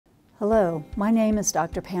Hello, my name is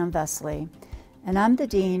Dr. Pam Vesely, and I'm the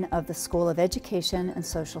Dean of the School of Education and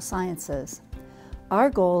Social Sciences. Our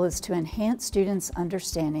goal is to enhance students'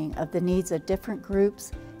 understanding of the needs of different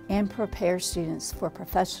groups and prepare students for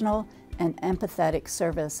professional and empathetic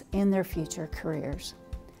service in their future careers.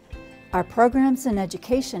 Our programs in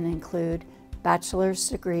education include bachelor's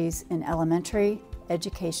degrees in elementary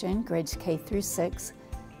education, grades K through 6,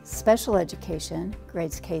 special education,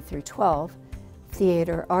 grades K through 12,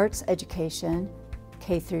 theater arts education,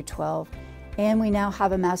 K through 12, and we now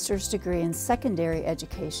have a master's degree in secondary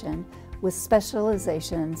education with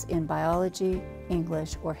specializations in biology,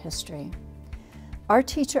 English, or history. Our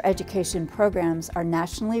teacher education programs are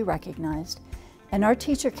nationally recognized, and our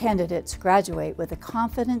teacher candidates graduate with the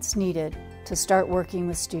confidence needed to start working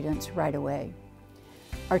with students right away.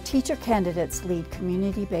 Our teacher candidates lead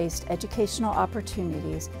community-based educational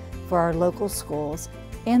opportunities for our local schools,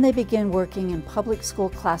 and they begin working in public school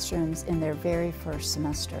classrooms in their very first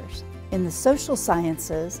semesters. In the social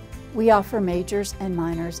sciences, we offer majors and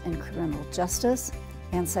minors in criminal justice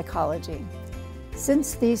and psychology.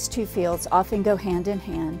 Since these two fields often go hand in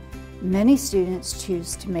hand, many students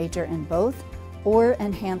choose to major in both or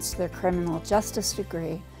enhance their criminal justice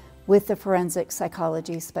degree with the forensic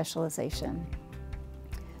psychology specialization.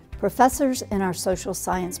 Professors in our social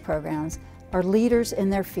science programs are leaders in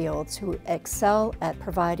their fields who excel at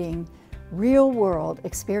providing real-world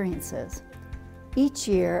experiences. Each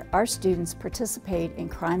year, our students participate in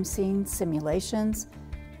crime scene simulations,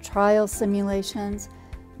 trial simulations,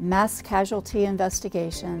 mass casualty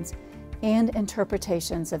investigations, and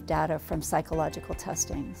interpretations of data from psychological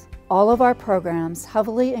testings. All of our programs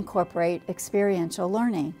heavily incorporate experiential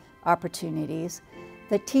learning opportunities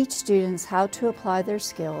that teach students how to apply their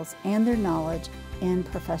skills and their knowledge in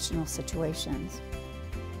professional situations.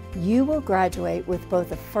 You will graduate with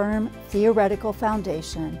both a firm theoretical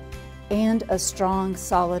foundation and a strong,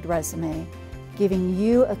 solid resume, giving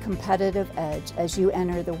you a competitive edge as you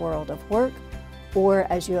enter the world of work or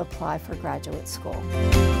as you apply for graduate school.